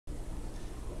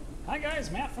Hi guys,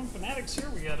 Matt from Finatics here.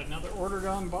 We got another order to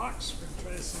unbox. We're going to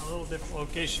try this in a little different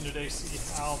location today, see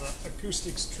how the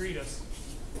acoustics treat us.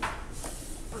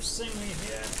 First thing we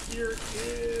have here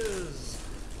is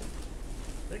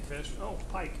big fish. Oh,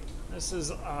 pike. This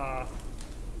is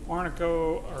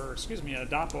Ornico, or excuse me, a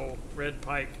Dapo red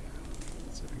pike.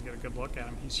 Let's see if we can get a good look at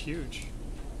him. He's huge.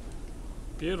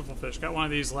 Beautiful fish. Got one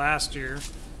of these last year.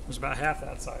 It was about half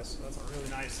that size, so that's a really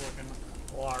nice looking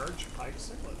large pike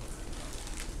cichlid.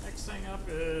 Next thing up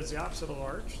is the opposite of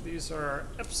large. These are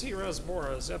Epsi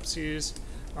rasboras. Epsis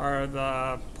are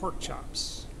the pork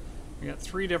chops. We got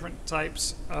three different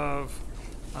types of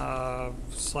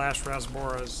slash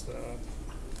rasboras to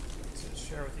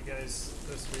share with you guys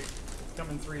this week. Come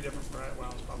in three different varieties.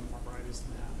 Well, there's probably more varieties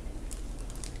than that.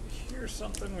 Here's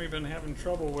something we've been having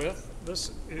trouble with.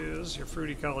 This is your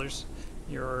fruity colors,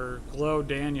 your Glow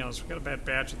Daniels. We got a bad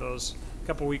batch of those a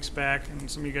couple weeks back,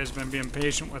 and some of you guys have been being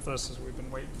patient with us as we've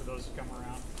been waiting for those to come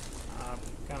around.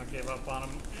 Kind of gave up on them,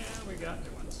 and we got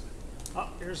new ones. Oh,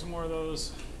 here's some more of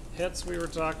those hits we were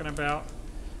talking about.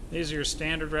 These are your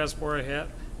standard rasbora hit.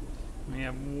 We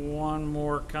have one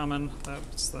more coming.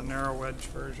 That's the narrow wedge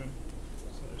version.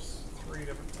 So there's three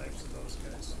different types of those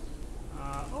guys.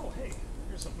 Oh, hey,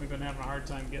 here's something we've been having a hard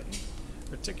time getting.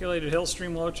 Reticulated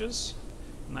hillstream loaches.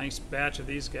 Nice batch of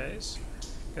these guys.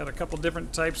 Got a couple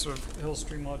different types of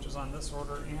hillstream loaches on this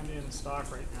order and in stock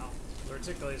right now. The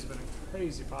reticulated has been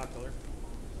crazy popular.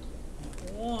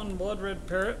 One blood red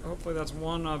parrot. Hopefully that's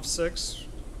one of six.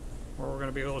 Or we're going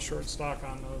to be a little short stock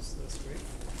on those this week.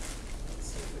 Let's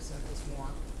see if they sent us more.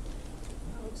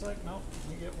 It looks like nope,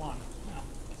 we get one. Yeah,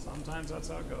 sometimes that's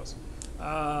how it goes.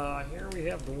 Here we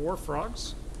have the dwarf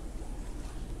frogs.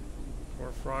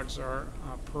 Dwarf frogs are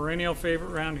a perennial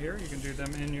favorite around here. You can do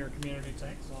them in your community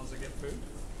tank as long as they get food.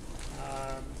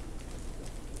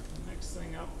 Next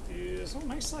thing up is, oh,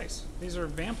 nice slice. These are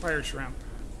vampire shrimp.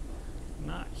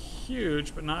 Not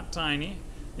huge, but not tiny.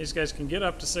 These guys can get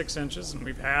up to 6 inches, and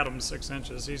we've had them 6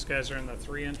 inches. These guys are in the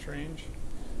 3-inch range.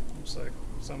 Looks like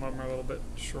some of them are a little bit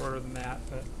shorter than that,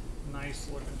 but nice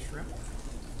looking shrimp.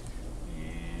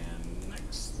 And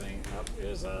next thing up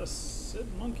is a Sid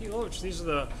monkey loach. These are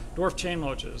the dwarf chain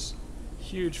loaches.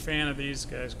 Huge fan of these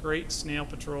guys. Great snail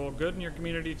patrol. Good in your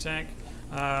community tank.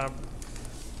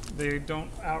 They don't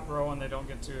outgrow and they don't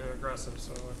get too aggressive.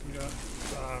 So if you don't,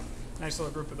 nice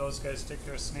little group of those guys take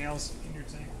care of snails in your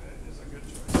tank. That is a good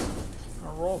choice.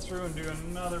 I'll roll through and do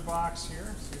another box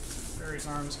here. See if Barry's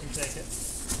arms can take it.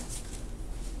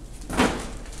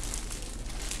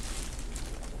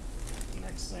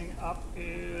 Next thing up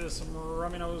is some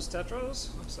rummy nose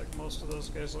tetras. Looks like most of those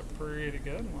guys look pretty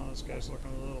good. One of those guys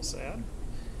looking a little sad.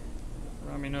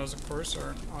 Rummy nose, of course,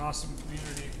 are an awesome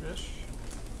community fish.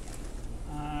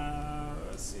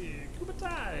 Let's see,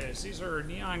 cubatais. These are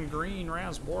neon green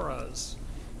rasboras.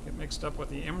 Get mixed up with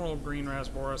the emerald green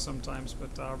rasbora sometimes,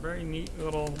 but very neat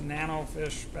little nano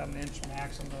fish, about 1 inch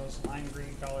max on those, lime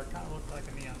green color, kind of look like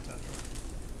a neon tetra.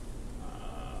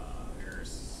 Here's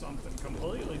something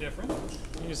completely different.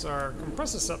 These are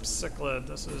Compressiceps cichlid.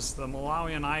 This is the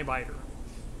Malawian eye biter.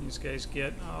 These guys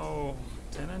get,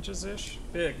 10 inches-ish,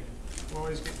 big. We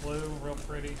always get blue, real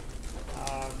pretty.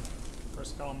 Of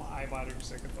course, call them eye biter because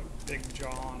they got a big jaw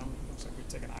on them. Looks like we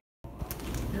take an eye.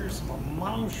 Here's some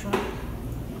mono shrimp.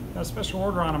 Got a special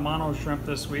order on a mono shrimp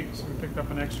this week, so we picked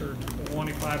up an extra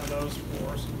 25 of those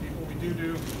for some people. We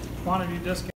do quantity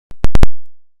discount.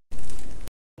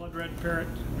 Blood red parrot.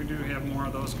 We do have more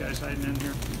of those guys hiding in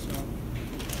here, so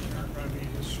they aren't going to be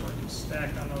as short and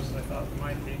stacked on those as I thought they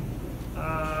might be.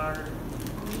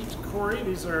 Meat Cory.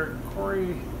 These are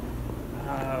Cory.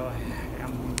 I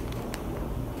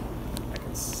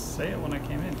can say it when I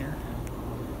came in here.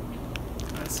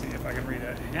 Let's see if I can read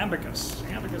it.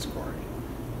 Ambicus Cory.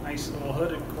 Nice little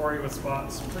hooded Cory with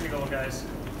spots. Pretty little guys.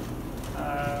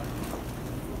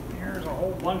 Here's a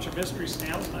whole bunch of mystery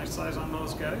snails. Nice size on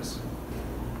those guys.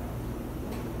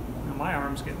 Now my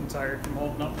arm's getting tired from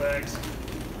holding up bags.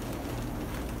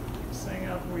 Next thing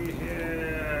up we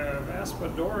have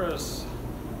Aspidoris.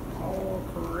 Oh,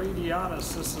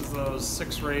 Coradiatus. This is those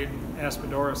 6-rayed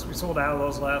Aspidoris. We sold out of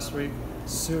those last week.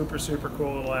 Super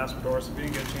cool little Aspidoris. If you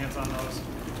didn't get a chance on those,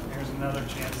 here's another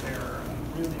chance. They are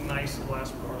really nice little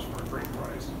Aspidoris for a great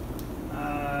price.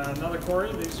 Another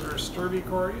Cory. These are Sturvy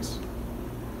Corys.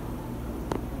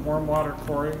 Warm water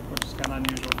Cory, which is kind of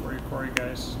unusual for you Cory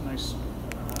guys. Nice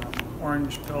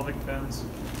orange pelvic fins.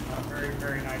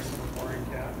 Very nice little Cory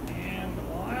cat. And the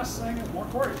last thing is more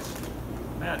Corys.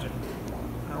 Imagine.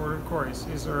 I ordered Corys.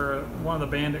 These are one of the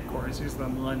bandit Corys. These are the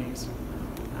millennies.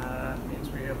 Means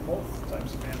we have both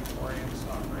types of bandit Cory in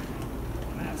stock right now.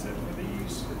 And that's it for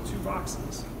these 2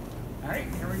 boxes. Alright,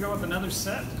 here we go with another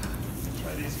set. Let's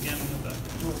try these again with the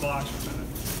dual box. We're going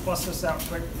to bust this out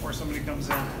quick before somebody comes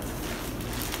in.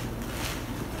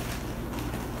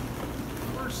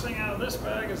 First thing out of this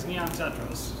bag is Neon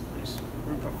Tetras. Nice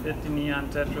group of 50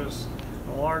 Neon Tetras.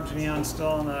 The large Neon still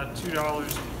on the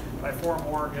 $2. Buy 4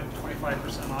 more, get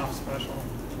 25% off special.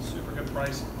 Super good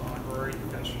price on a great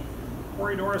fish.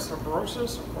 Corydoras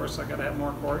fibrosus, of course I gotta have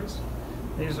more cories.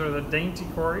 These are the dainty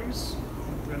cories.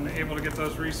 Been able to get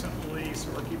those recently, so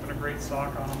we're keeping a great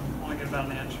stock on them. Only get about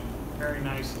an inch. Very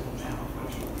nice little nano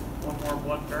fish. One more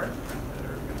blood parrot.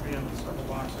 They're going to be in several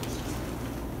boxes.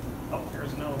 Oh,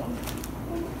 here's another one.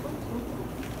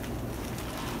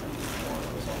 Four of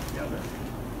those all together.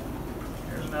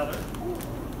 Here's another.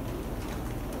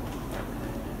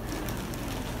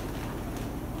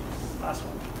 Last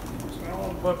one. So all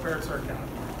the blood parrots are accounted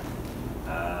for.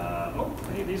 Oh,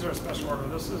 hey, these are a special order.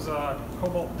 This is a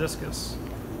cobalt discus.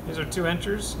 These are 2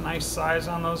 inchers. Nice size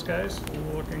on those guys.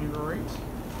 Looking great. If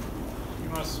you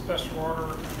want a special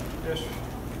order fish,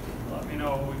 let me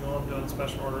know. We love doing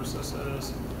special orders. This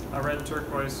is a red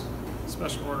turquoise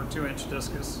special order 2-inch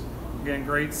discus. Again,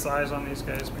 great size on these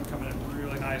guys. Been coming in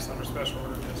really nice on our special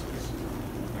order discus.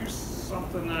 Here's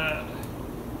something that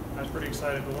I was pretty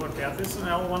excited to look at. This is an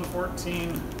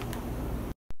L114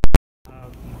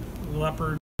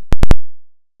 leopard.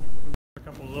 A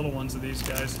couple of little ones of these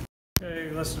guys.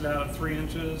 Okay, listed out at 3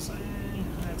 inches.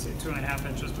 I'd say 2.5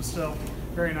 inches, but still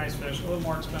very nice fish. A little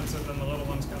more expensive than the little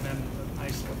ones come in. But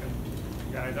nice looking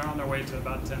guy. They're on their way to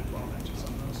about 10, 12 inches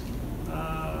on those.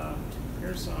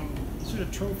 Here's some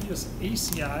Pseudotropheus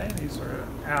acei. These are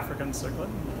African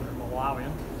cichlid. They're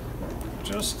Malawian.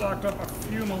 Just stocked up a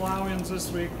few Malawians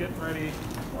this week, getting ready.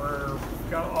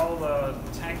 We've got all the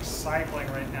tanks cycling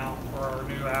right now for our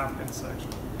new African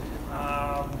section.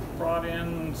 Brought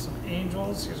in some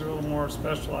angels. These are a little more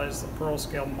specialized, the pearl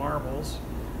scale marbles.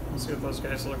 We'll see what those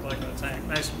guys look like in the tank.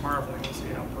 Nice marbling. We'll see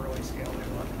how pearly scale they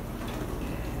look.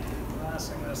 And last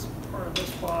thing, this part of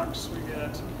this box, we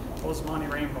get Bosemani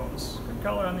rainbows. Good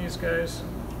color on these guys.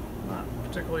 Not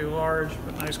particularly large,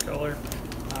 but nice color,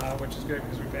 which is good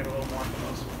because we paid a little more for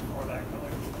those for that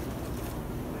color.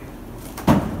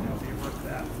 That'll be worth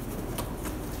that.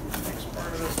 Next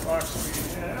part of this box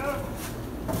we have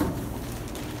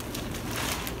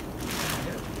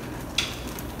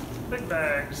big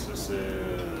bags. This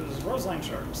is roseline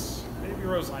sharks, baby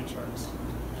roseline sharks.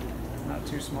 Not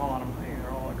too small on them. Hey,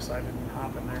 they're all excited and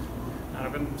hopping there. And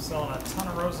I've been selling a ton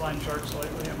of roseline sharks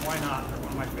lately, and why not? They're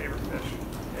one of my favorite fish.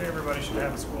 Everybody should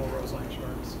have a school of roseline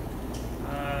sharks.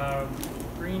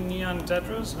 Green neon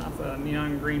tetras, not the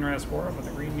neon green raspora, but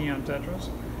the green neon tetras.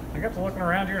 I got to looking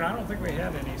around here, and I don't think we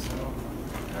had any, so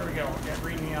there we go. We got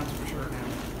green neons for sure now.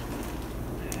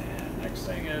 Next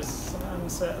thing is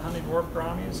sunset honey dwarf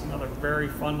brownies, another very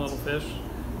fun little fish.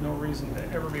 No reason to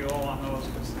ever be low on those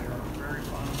because they are very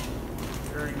fun,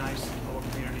 very nice little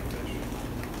community fish.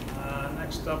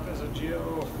 Next up is a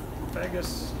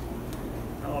Geophagus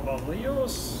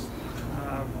alabaleos.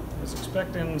 I was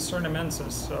expecting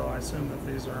cernamensis, so I assume that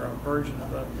these are a version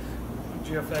of the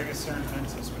Geophagus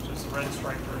cernamensis, which is the red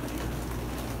striped version.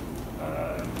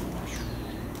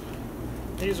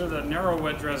 These are the narrow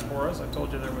wedge rasboras. I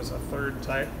told you there was a third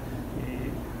type.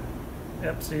 The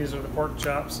Epsies are the pork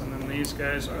chops, and then these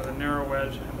guys are the narrow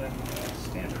wedge, and then the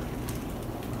standard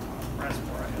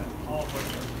rasbora head. All of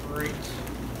which are great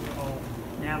little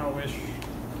nano-ish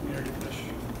community fish.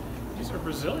 These are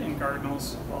Brazilian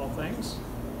cardinals, of all things.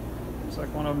 Looks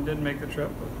like one of them did make the trip,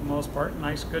 but for the most part,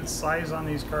 nice good size on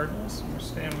these cardinals. We're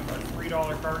staying with our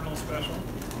 $3 cardinal special,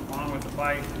 along with the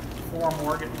buy 4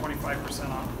 more, get 25%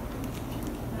 off.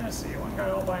 Let's see, one guy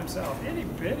all by himself. Itty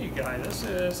bitty guy. This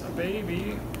is a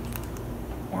baby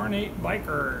ornate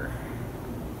biker.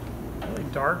 Really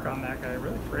dark on that guy,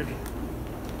 really pretty.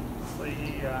 Hopefully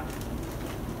he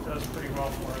does pretty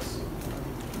well for us.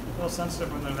 A little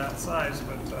sensitive when they're that size,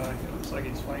 but he looks like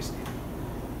he's feisty.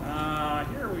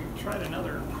 Here we tried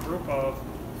another group of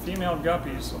female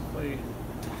guppies. Hopefully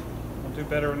we'll do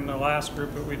better than the last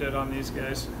group that we did on these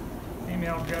guys.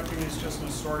 Female guppies, just an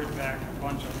assorted back, a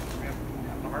bunch of them.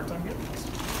 A hard time getting this.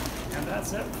 And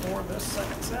that's it for this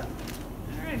second set.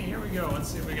 Alrighty, here we go. Let's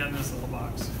see what we got in this little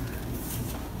box.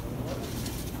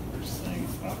 First thing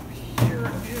up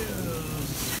here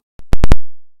is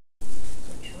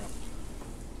shrimp.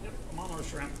 Yep, Amano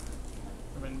shrimp.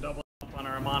 We've been doubling up on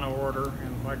our Amano order,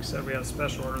 and like I said, we had a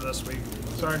special order this week.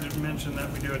 Sorry to mention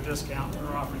that we do a discount.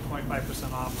 We're offering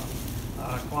 25% off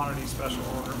on quantity special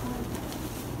order.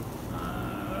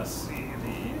 Let's see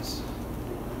these.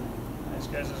 These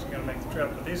guys isn't going to make the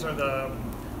trip, but these are the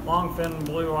long fin,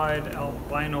 blue-eyed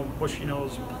albino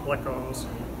bushy-nosed plecos.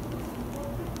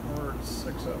 ordered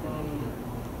 6 of them.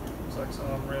 Looks like some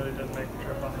of them really didn't make the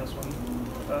trip on this one.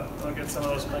 But I'll get some of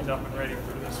those cleaned up and ready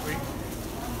for this week.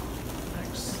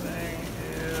 Next thing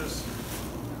is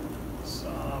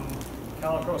some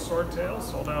calico swordtails.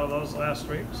 Sold out of those last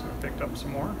week, so we picked up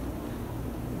some more.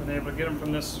 Been able to get them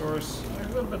from this source. They're a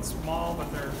little bit small,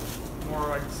 but they're more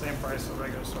like the same price as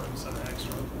regular sword instead of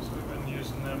extra. So we've been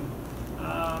using them.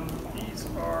 These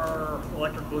are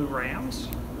electric blue rams,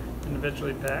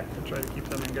 individually packed to try to keep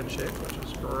them in good shape, which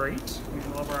is great. We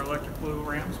love our electric blue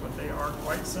rams, but they are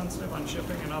quite sensitive on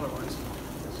shipping and otherwise.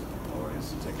 So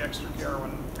always take extra care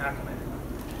when acclimating them.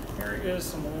 Here is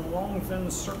some long fin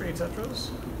Serpy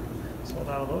tetras. Sold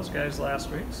out of those guys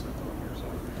last week, so here's a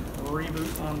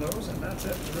reboot on those, and that's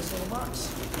it for this little box.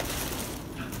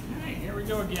 Alright, here we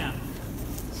go again.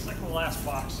 Second to last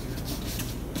box here.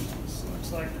 This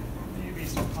looks like maybe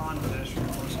some pond fish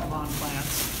or some pond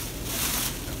plants.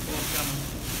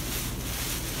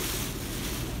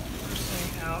 First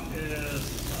thing out is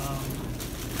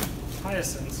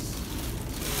hyacinths.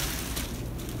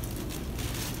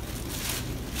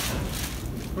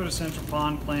 Quintessential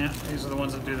pond plant. These are the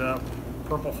ones that do the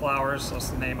purple flowers, so that's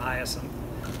the name hyacinth.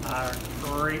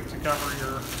 Great to cover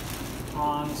your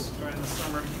ponds during the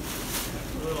summer,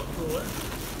 a little cooler.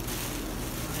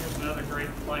 Here's another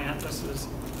great plant. This is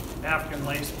African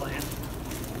lace plant.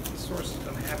 The source has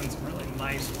been having some really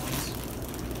nice ones.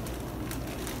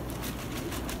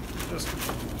 Just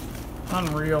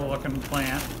unreal looking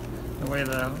plant, the way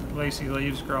the lacy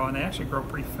leaves grow, and they actually grow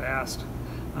pretty fast.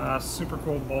 Super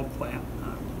cool bulb plant.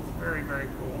 Very, very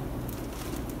cool.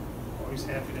 Always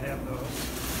happy to have those.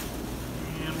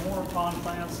 And more pond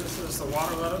plants. This is the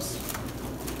water lettuce.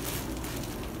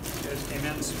 These guys came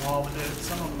in small, but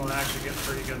some of them will actually get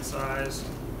pretty good size.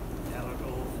 Yeah, look at the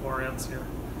little florets here.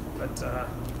 But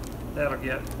that'll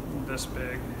get this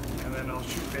big, and then they'll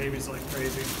shoot babies like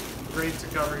crazy. Great to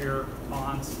cover your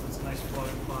ponds. It's a nice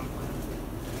floating pond plant.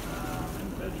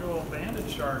 Individual banded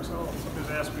sharks. Oh,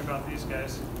 somebody's asked me about these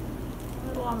guys. A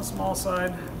little on the small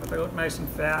side, but they look nice and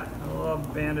fat. I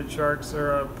love banded sharks.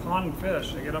 They're a pond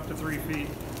fish. They get up to 3 feet,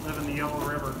 live in the Yellow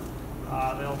River.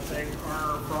 They'll take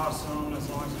our frost zone as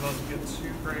long as it doesn't get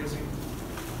too crazy.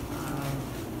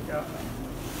 Got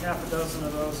half a dozen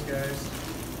of those guys.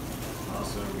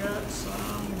 Also got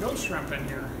some ghost shrimp in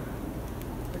here.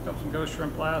 Picked up some ghost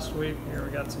shrimp last week. Here we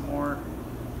got some more.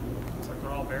 Looks like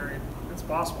they're all buried. It's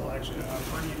possible actually.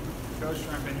 Bringing ghost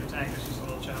shrimp in your tank is just a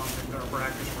little challenging. They're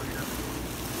brackish for here.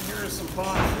 Here's some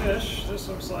pond fish. This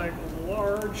looks like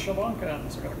large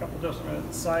shabunkans. We've got a couple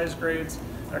different size grades.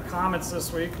 They're comets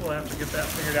this week. We'll have to get that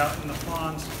figured out in the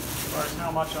ponds as far as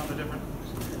how much on the different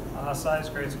size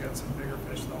grades. We've got some bigger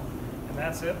fish though. And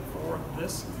that's it for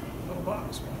this little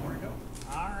box. One more to go.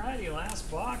 Alrighty, last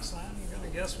box. I'm going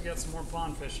to guess we got some more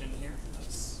pond fish in here.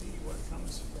 Let's see what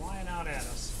comes flying out at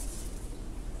us.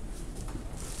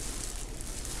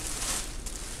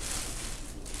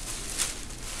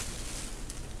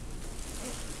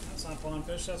 That's not pond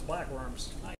fish, that's blackworms.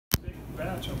 Nice big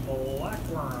batch of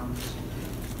blackworms.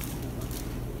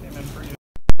 Came in pretty.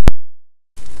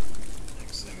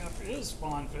 Next thing up is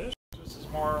pond fish. This is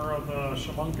more of the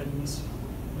shabunkans.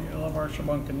 We love our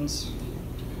shabunkans.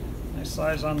 Nice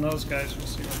size on those guys. We'll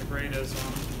see what the grade is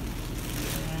on them.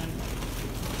 And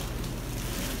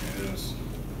there is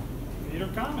feeder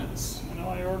comets. I know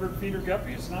I ordered feeder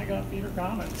guppies and I got feeder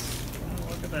comets. Oh,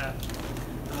 look at that.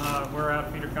 We're out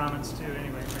of feeder comets too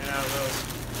anyway, ran out of those.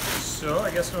 So I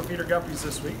guess no feeder guppies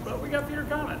this week, but we got feeder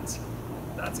comets.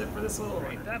 That's it for this little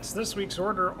order. That's this week's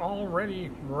order already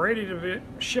ready to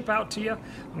ship out to you.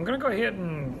 I'm going to go ahead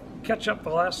and catch up the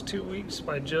last 2 weeks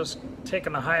by just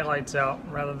taking the highlights out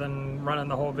rather than running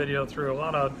the whole video through. A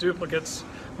lot of duplicates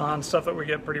on stuff that we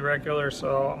get pretty regular,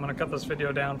 so I'm going to cut this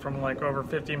video down from like over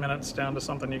 50 minutes down to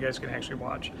something you guys can actually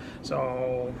watch.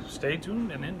 So stay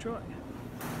tuned and enjoy.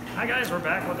 Hi guys, we're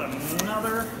back with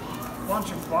another bunch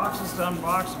of boxes to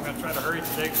unbox. I'm going to try to hurry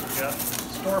today because we've got a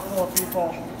store full of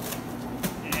people.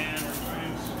 And we're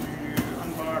trying to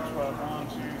unbox, what, 1,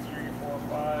 2, 3, 4,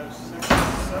 5, 6,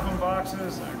 7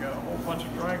 boxes. I've got a whole bunch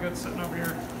of dry goods sitting over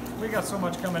here. We got so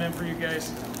much coming in for you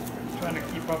guys. Trying to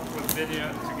keep up with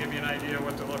video to give you an idea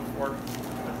what to look for.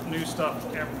 New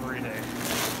stuff every day.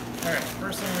 Alright,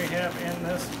 first thing we have in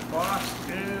this box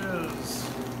is...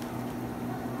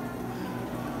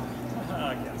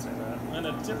 I can't say that.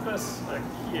 Finatics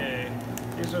akie.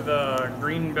 These are the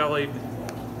green-bellied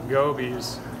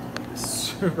gobies.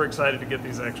 Super excited to get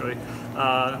these actually.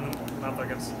 Not that I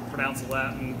can pronounce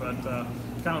Latin, but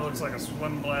kind of looks like a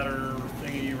swim bladder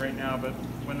thingy right now, but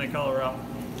when they color out,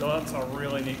 that's a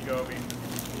really neat goby.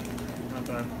 Not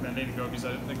that many gobies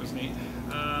I didn't think was neat.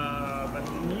 But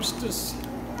Venustus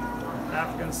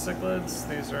African cichlids.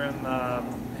 These are in the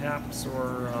haps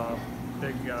or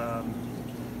big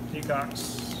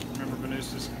peacocks. Remember,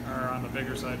 Venustus are on the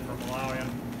bigger side for Malawian.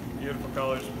 Beautiful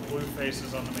colors, blue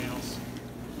faces on the males.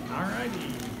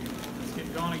 Alrighty, let's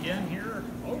get going again here.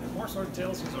 Oh, more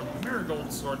swordtails. These are marigold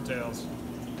swordtails.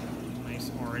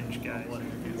 Nice orange guys. I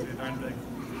can't see a darn thing.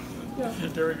 Yeah.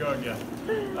 There we go again.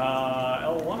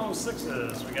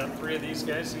 L106s. We got 3 of these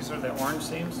guys. These are the orange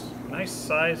seams. Nice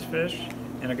size fish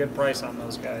and a good price on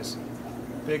those guys.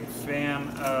 Big fan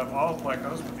of all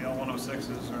plecos, but the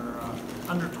L106s are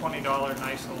under $20,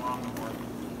 nice along the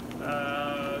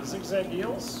board. Zigzag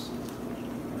eels.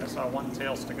 I saw one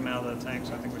tail sticking out of the tank,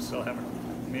 so I think we still have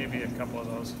maybe a couple of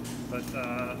those. But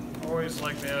always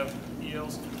like to have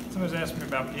eels. Somebody's asked me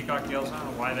about peacock eels. I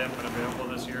don't know why they haven't been available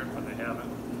this year, but they haven't.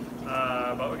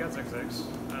 But we got zigzags.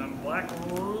 Black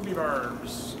ruby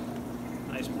barbs.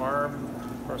 Nice barb.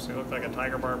 Of course, they look like a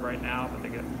tiger barb right now, but they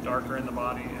get darker in the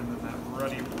body, and then that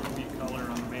ruddy ruby color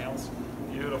on the males.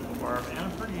 Beautiful barb, and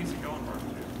a pretty easy going barb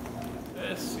too.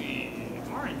 Let's see.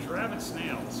 Orange rabbit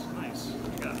snails. Nice.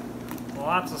 We got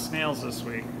lots of snails this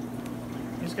week.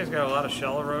 These guys got a lot of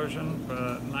shell erosion,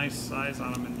 but nice size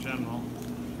on them in general.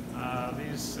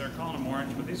 These, they're calling them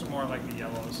orange, but these are more like the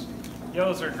yellows.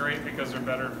 Yellows are great because they're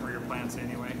better for your plants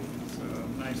anyway. So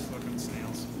nice looking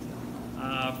snails.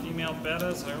 Female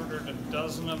bettas, I ordered a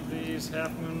dozen of these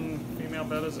half moon female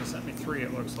bettas. They sent me 3,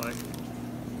 it looks like.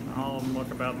 All of them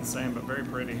look about the same, but very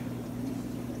pretty.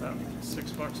 About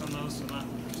 $6 on those, so not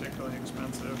particularly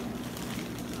expensive.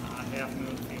 Half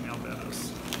moon female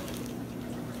bettas.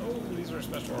 Oh, these are a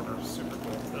special order, super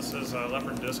cool. This is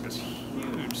leopard discus,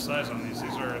 huge size on these.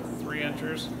 These are 3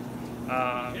 inchers.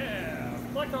 Yeah,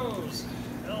 plecos,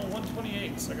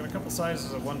 L128s. I got a couple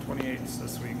sizes of 128s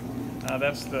this week.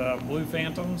 That's the blue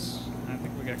phantoms. I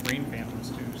think we got green phantoms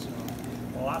too, so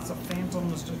lots of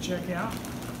phantoms to check out.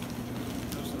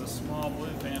 Those are the small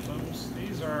blue phantoms.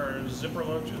 These are zipper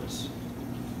loaches.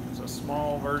 It's a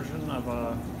small version of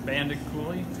a banded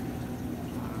coolie.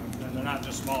 And they're not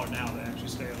just smaller now, they actually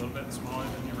stay a little bit smaller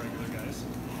than your regular guys.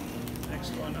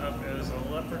 Next one up is a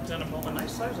leopard tenopoma.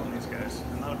 Nice size on these guys,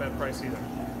 and not a bad price either.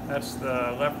 That's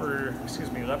the leopard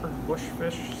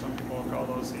bushfish. Some people will call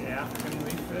those the African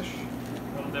leaffish.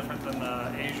 A little different than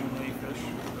the Asian leaffish,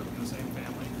 but in the same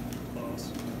family.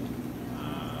 Close.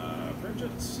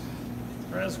 Bridget's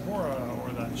Rasbora,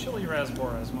 or the chili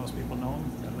Rasbora, as most people know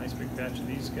them. Got a nice big batch of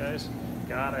these guys.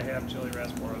 Gotta have chili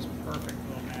Rasboras. Perfect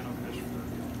little nano fish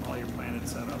for all your planted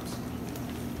setups.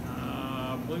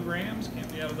 Blue rams, can't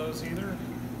be out of those either.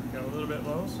 Got a little bit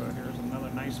low, so here's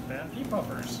another nice batch. Pea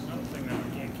puffers, another thing that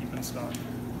we can't keep in stock.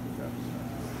 Got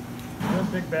a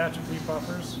good big batch of pea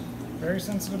puffers. Very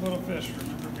sensitive little fish.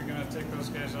 Remember, if you're going to take those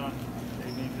guys on,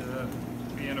 they need to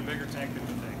be in a bigger tank than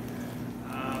you think.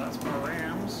 That's more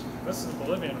rams. This is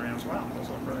Bolivian rams. Wow, those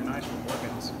look really nice for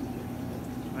Bolivians.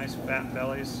 Nice fat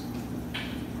bellies.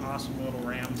 Awesome little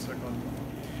ram cichlid.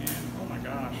 And oh my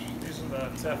gosh, these are the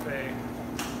Tefe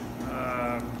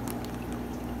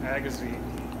Agassiz.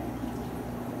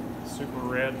 Super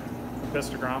red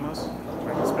pistogrammas. If I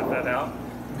can spit that out.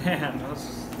 Man,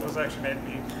 those actually made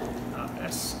me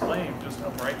exclaim just how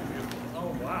bright and beautiful.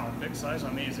 Oh wow, big size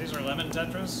on these. These are lemon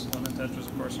tetras. Lemon tetras,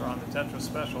 of course, are on the Tetra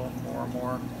special. 4 or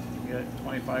more, you get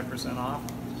 25% off.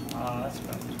 That's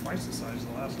about twice the size of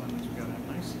the last lemons we got.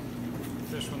 Nice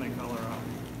fish when they color up.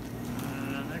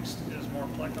 Next is more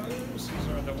plecos. These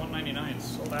are the 199s.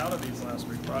 Sold out of these last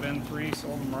week. Brought in 3,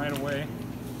 sold them right away.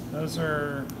 Those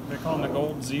are, they call them the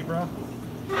gold zebra.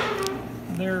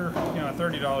 They're, a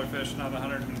 $30 fish, not a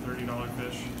 $130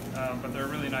 fish, but they're a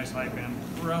really nice hype end,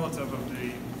 relative of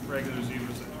the regular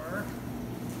zebras that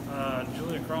are.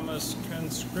 Juliachromis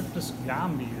conscriptus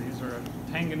gambi. These are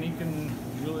Tanganyikan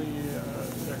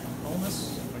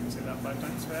Juliachromis, if I can say that 5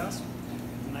 times fast.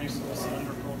 Nice little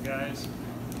cylindrical guys.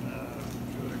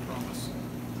 Juliachromis.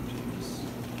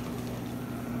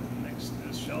 Next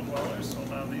is shell dwellers.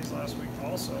 Sold out of these last week.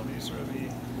 Also, these are the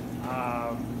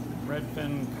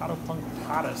redfin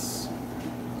Catopunctatus.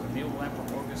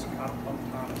 Neolamprophocus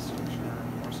Catopunctatus, which are,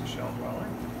 of course, a shell dweller.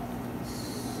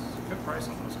 Good price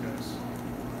on those guys.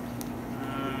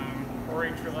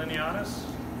 Cory Trillineatus.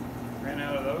 Ran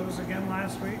out of those again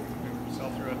last week. We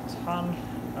sell through a ton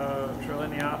of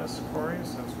Trillineatus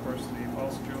Cories. That's, of course, the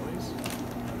false Julies.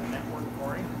 The network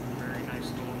Cory. Very nice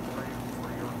little Cory for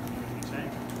your community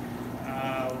tank.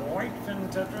 Whitefin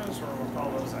tetras, or we'll call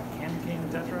those a candy cane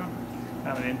tetra. I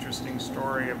have an interesting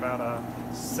story about a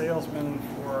salesman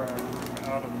for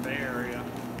out of the Bay Area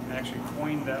actually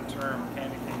coined that term,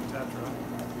 candy cane tetra,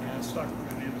 and it's stuck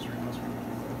in the industry. Most people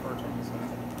refer to it as that.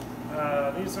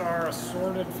 These are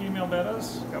assorted female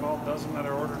bettas. Got all dozen that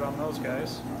are ordered on those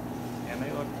guys. And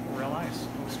they look real nice.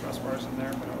 No stress bars in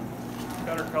there, but a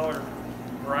better color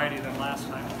variety than last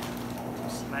time.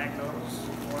 Snag those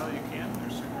while you can. They're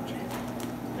super cheap.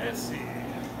 Let's see.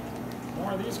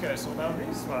 More of these guys sold out of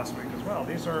these last week as well.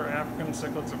 These are African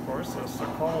cichlids, of course. Those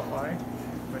qualify,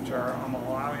 which are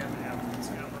Malawian African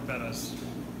cichlid bettas.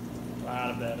 A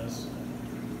lot of bettas.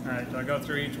 All right, do I go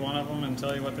through each one of them and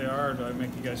tell you what they are, or do I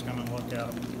make you guys come and look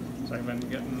at them? So I've been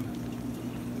getting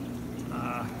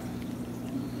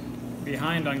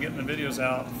behind on getting the videos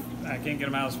out. I can't get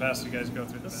them out as fast as you guys go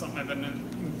through. This is something I've been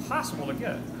impossible to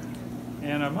get.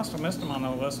 And I must have missed them on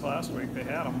the list last week. They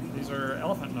had them. These are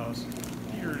elephant nose.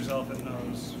 Peter's elephant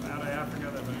nose. Out of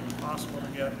Africa, they've been impossible to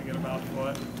get. They get about a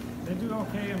foot. They do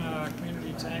okay in a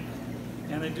community tank.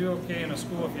 And they do okay in a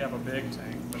school if you have a big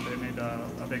tank, but they need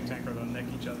a big tank or they'll nick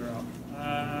each other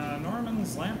out.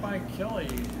 Norman's Lampi Kelly.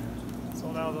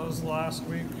 Sold out of those last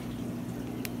week.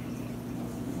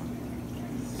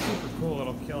 Super cool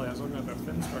little Kelly. I was looking at the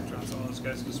fin structure on some of those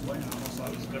guys displaying. I almost thought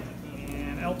it was different.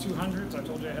 And L200s, I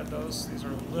told you I had those. These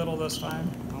are little this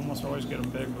time. I almost always get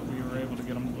them big, but we were able to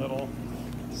get them little.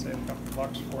 Save a couple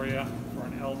bucks for you for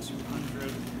an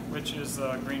L200, which is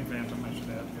Green Phantom, I should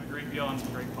add. Got a great deal on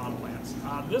some great pond plants.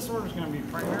 This order is going to be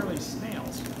primarily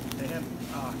snails. They have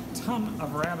a ton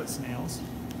of rabbit snails,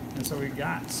 and so we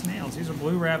got snails. These are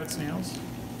blue rabbit snails.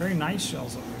 Very nice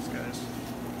shells of these guys.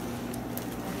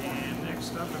 And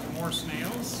next up is more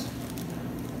snails.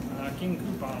 King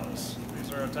Koopas.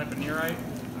 These are a type of nearite.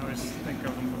 I always think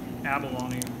of them with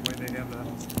abalone, the way they have the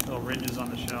little ridges on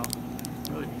the shell.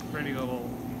 Really pretty little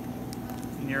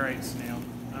nearite snail.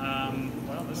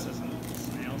 Well, this isn't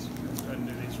snails. Let's go ahead and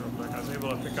do these real quick. I was able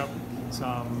to pick up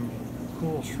some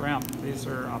cool shrimp. These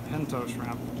are pinto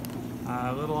shrimp.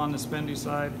 A little on the spendy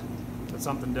side, but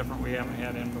something different we haven't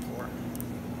had in before.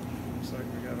 Looks like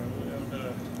we got a little bit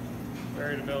of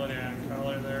variability on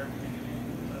color there.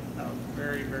 But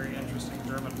very, very interesting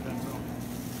German pinto.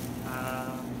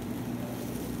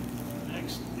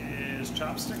 Next is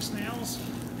chopstick snails.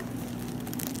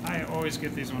 I always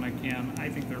get these when I can. I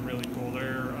think they're really cool.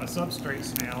 They're a substrate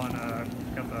snail and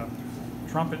got the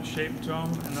trumpet shape to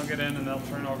them, and they'll get in and they'll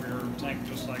turn over your tank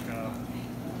just like a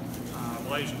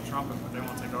Malaysian trumpet, but they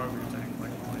won't take over your tank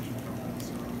like a Malaysian trumpet.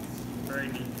 So very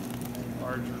neat,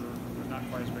 larger, but not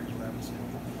quite as big as rabbit snail.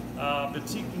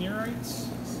 Batik neurites.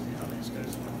 Let's see how these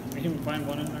guys look. We can find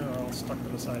one in there. They're all stuck to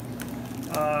the side.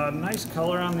 Nice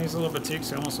color on these little batiks.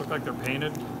 They almost look like they're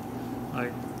painted,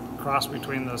 like cross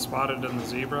between the spotted and the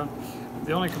zebra.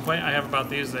 The only complaint I have about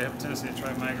these is they have a tendency to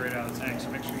try to migrate out of the tank, so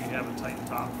make sure you have a tight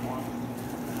top for them.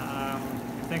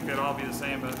 You think they'd all be the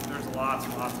same, but there's lots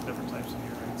and lots of different types of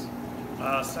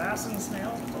neurites. Assassin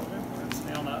snail, red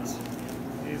snail nuts.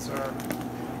 These are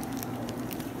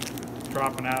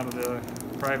dropping out of the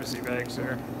privacy bags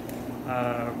there.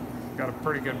 Got a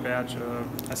pretty good batch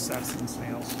of assassin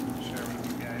snails to share with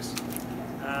you guys.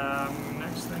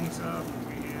 Next things up,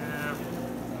 we have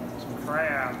some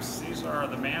crabs. These are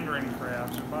the mandarin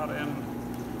crabs. We brought in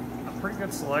a pretty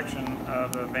good selection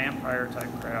of the vampire type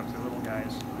crabs, the little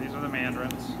guys. These are the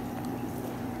mandarins.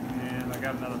 And I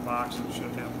got another box that should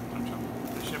have a bunch of them.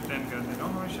 They shipped in good. They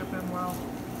don't always ship in well,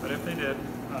 but if they did,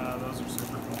 those are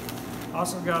super cool.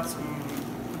 Also got some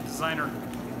designer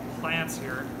plants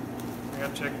here. I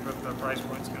got to check what the price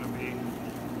point's going to be.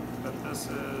 But this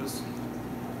is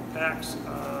packs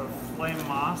of flame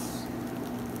moss.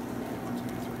 1, 2,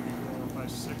 3, 4,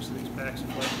 5, 6 of these packs of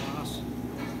flame moss.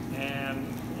 And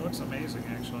it looks amazing,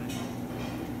 actually.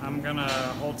 I'm going to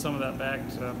hold some of that back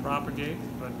to propagate,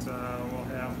 but we'll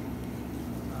have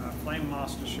flame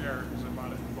moss to share because I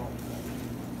bought it in bulk.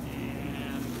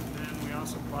 And then we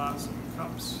also bought some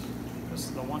cups. This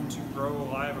is the 1-2 Grow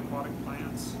Live Aquatic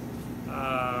Plants.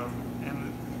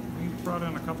 And we brought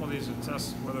in a couple of these to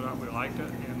test whether or not we liked it,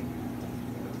 and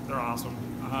they're awesome.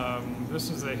 This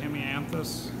is the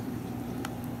Hemianthus.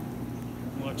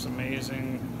 Looks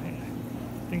amazing.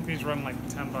 I think these run like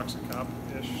 10 bucks a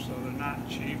cup-ish, so they're not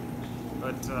cheap,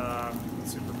 but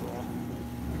it's super cool.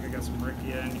 I think I got some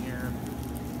Rickia in here.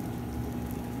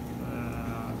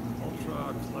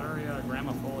 Ultra Claria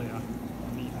gramifolia.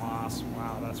 Neat moss.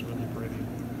 Wow, that's really pretty.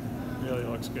 Really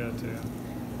looks good too.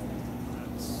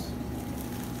 That's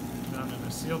done in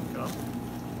a sealed cup.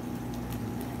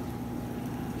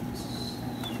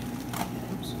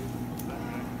 Oops.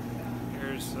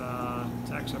 Here's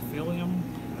Taxophilium,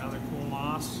 another cool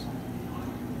moss.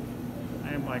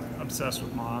 I am like obsessed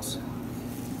with moss.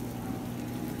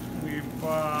 We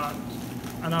bought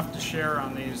enough to share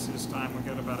on these this time. We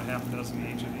got about a half dozen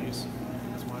each of these.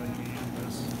 That's why they need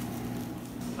this.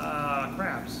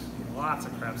 Crabs. lots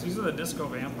of crabs. These are the disco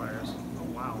vampires. Oh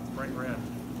wow, bright red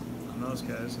on those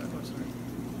guys. That looks like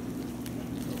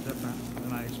a little different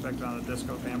than I expected on the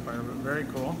disco vampire, but very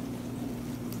cool.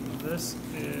 This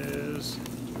is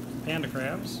panda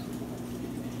crabs.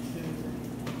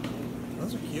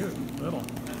 Those are cute, little.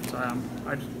 Sorry,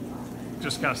 I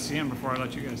just got to see them before I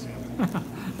let you guys see them.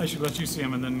 I should let you see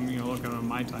them and then look at them in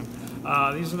my time.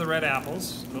 These are the red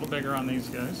apples, a little bigger on these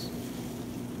guys.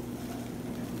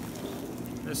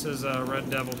 This is a red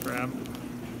devil crab.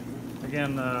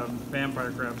 Again, the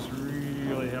vampire crabs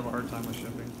really have a hard time with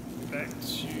shipping. Back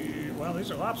to, well,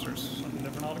 these are lobsters, something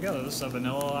different altogether. This is a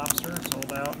vanilla lobster,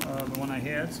 sold out the one I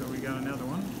had, so we got another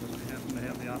one because I happened to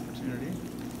have the opportunity.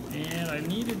 And I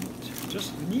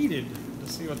just needed to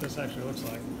see what this actually looks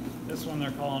like. This one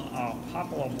they're calling a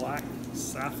Poplar Black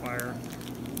Sapphire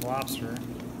Lobster.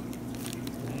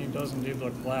 And he does indeed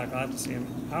look black. I'll have to see him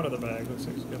out of the bag. Looks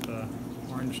like he's got the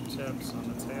orange tips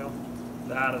on the tail.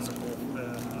 That is a cool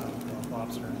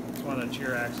lobster. It's one of the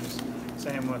cheer axes.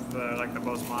 Same with like the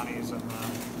Bozemantis and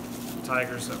the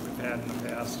tigers that we've had in the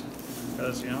past.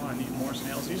 Because, I need more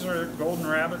snails. These are golden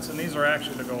rabbits, and these are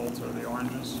actually the golds or the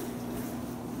oranges.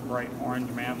 Bright orange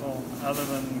mantle. Other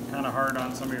than kind of hard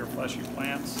on some of your fleshy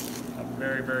plants, a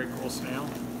very, very cool snail.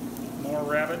 More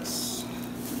rabbits.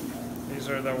 These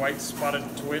are the white spotted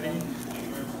twitty.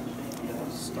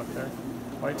 Stuck there.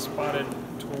 White spotted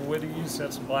twitties.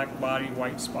 That's black body,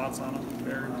 white spots on them.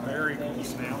 Very, very cool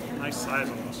snail. Nice size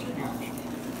on those. Huge.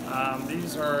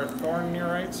 These are thorn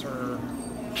neorites or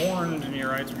horned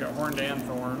neorites. We got horned and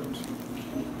thorned.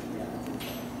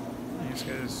 These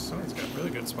guys, someone's got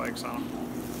really good spikes on them.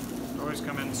 Always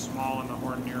come in small in the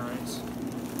horned neorites.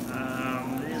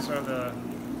 These are the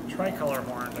tricolor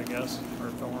horned, I guess, or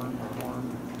thorn or horn,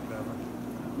 whatever.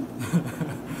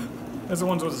 Those are the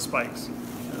ones with the spikes.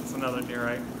 That's another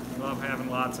neorite. Love having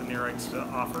lots of neorites to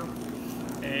offer.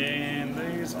 And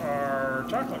these are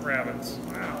chocolate rabbits.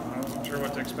 Wow, I wasn't sure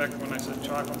what to expect when I said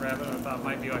chocolate rabbit. I thought it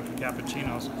might be like the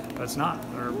cappuccinos, but it's not.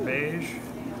 They're beige,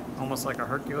 almost like a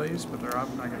Hercules, but they're up.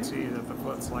 I can see that the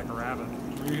foot's like a rabbit.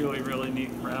 Really, really neat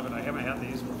rabbit. I haven't had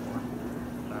these before.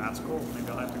 That's cool. Maybe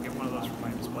I'll have to get one of those for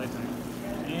my display tank.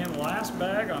 And last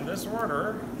bag on this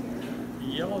order,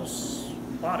 yellow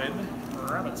spotted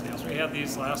rabbit snails. We had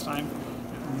these last time.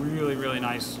 Really, really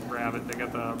nice rabbit. They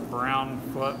got the brown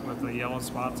foot with the yellow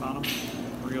spots on them.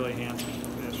 Really handsome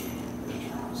fish,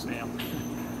 snail.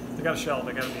 They got a shell.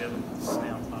 They got to be a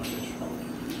snail, not a fish.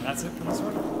 And that's it for this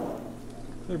order.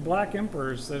 They're black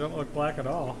emperors. They don't look black at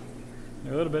all.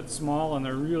 They're a little bit small and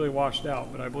they're really washed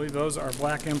out, but I believe those are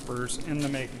black emperors in the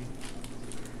making.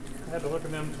 I had to look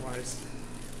at them twice.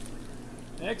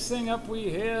 Next thing up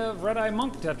we have red-eye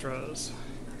monk tetras.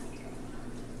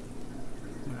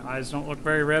 The eyes don't look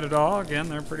very red at all. Again,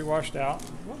 they're pretty washed out. A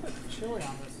little bit chilly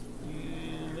on this.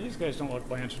 And these guys don't look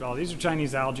blanched at all. These are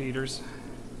Chinese algae eaters.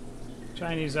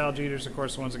 Chinese algae eaters, of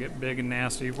course, the ones that get big and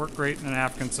nasty, work great in an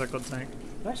African cichlid tank.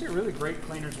 They're actually really great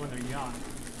cleaners when they're young.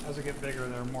 As they get bigger,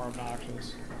 they're more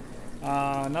obnoxious.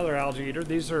 Another algae eater.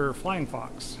 These are flying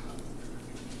fox.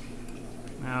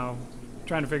 Now,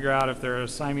 trying to figure out if they're a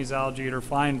Siamese algae eater,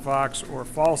 flying fox, or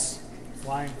false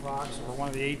flying fox, or one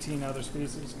of the 18 other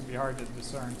species. Can be hard to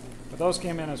discern. But those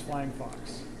came in as flying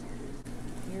fox.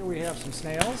 Here we have some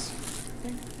snails. I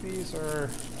think these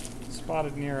are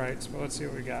spotted neorites, but let's see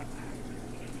what we got.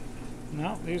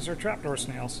 No, these are trapdoor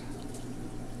snails.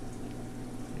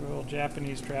 Little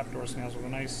Japanese trapdoor snails with a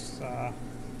nice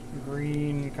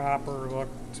green copper look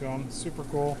to them. Super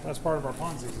cool. That's part of our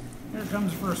pond season. Here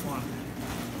comes the first one.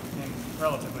 And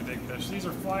relatively big fish. These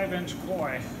are 5-inch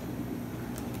koi.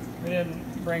 We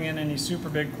didn't bring in any super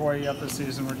big koi yet this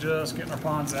season. We're just getting our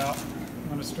ponds out. I'm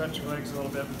going to stretch your legs a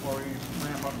little bit before we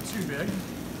ramp up too big.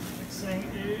 Next thing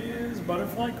is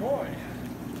butterfly koi.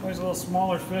 Always a little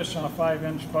smaller fish on a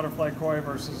 5-inch butterfly koi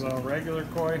versus a regular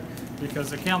koi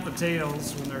because they count the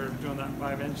tails when they're doing that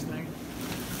 5-inch thing.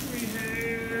 We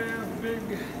have big,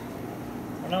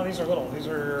 oh no, these are little. These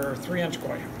are 3-inch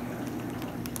koi.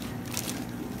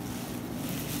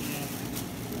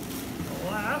 And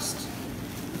last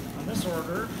on this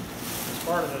order, as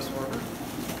part of this order,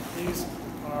 these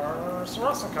are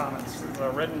Sarasa comets,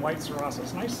 the red and white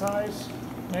Sarasas. Nice size,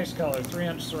 nice color,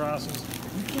 3-inch Sarasas.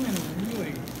 You came in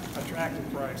really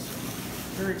attractive price.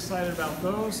 Very excited about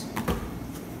those.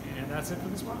 And that's it for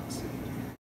this box.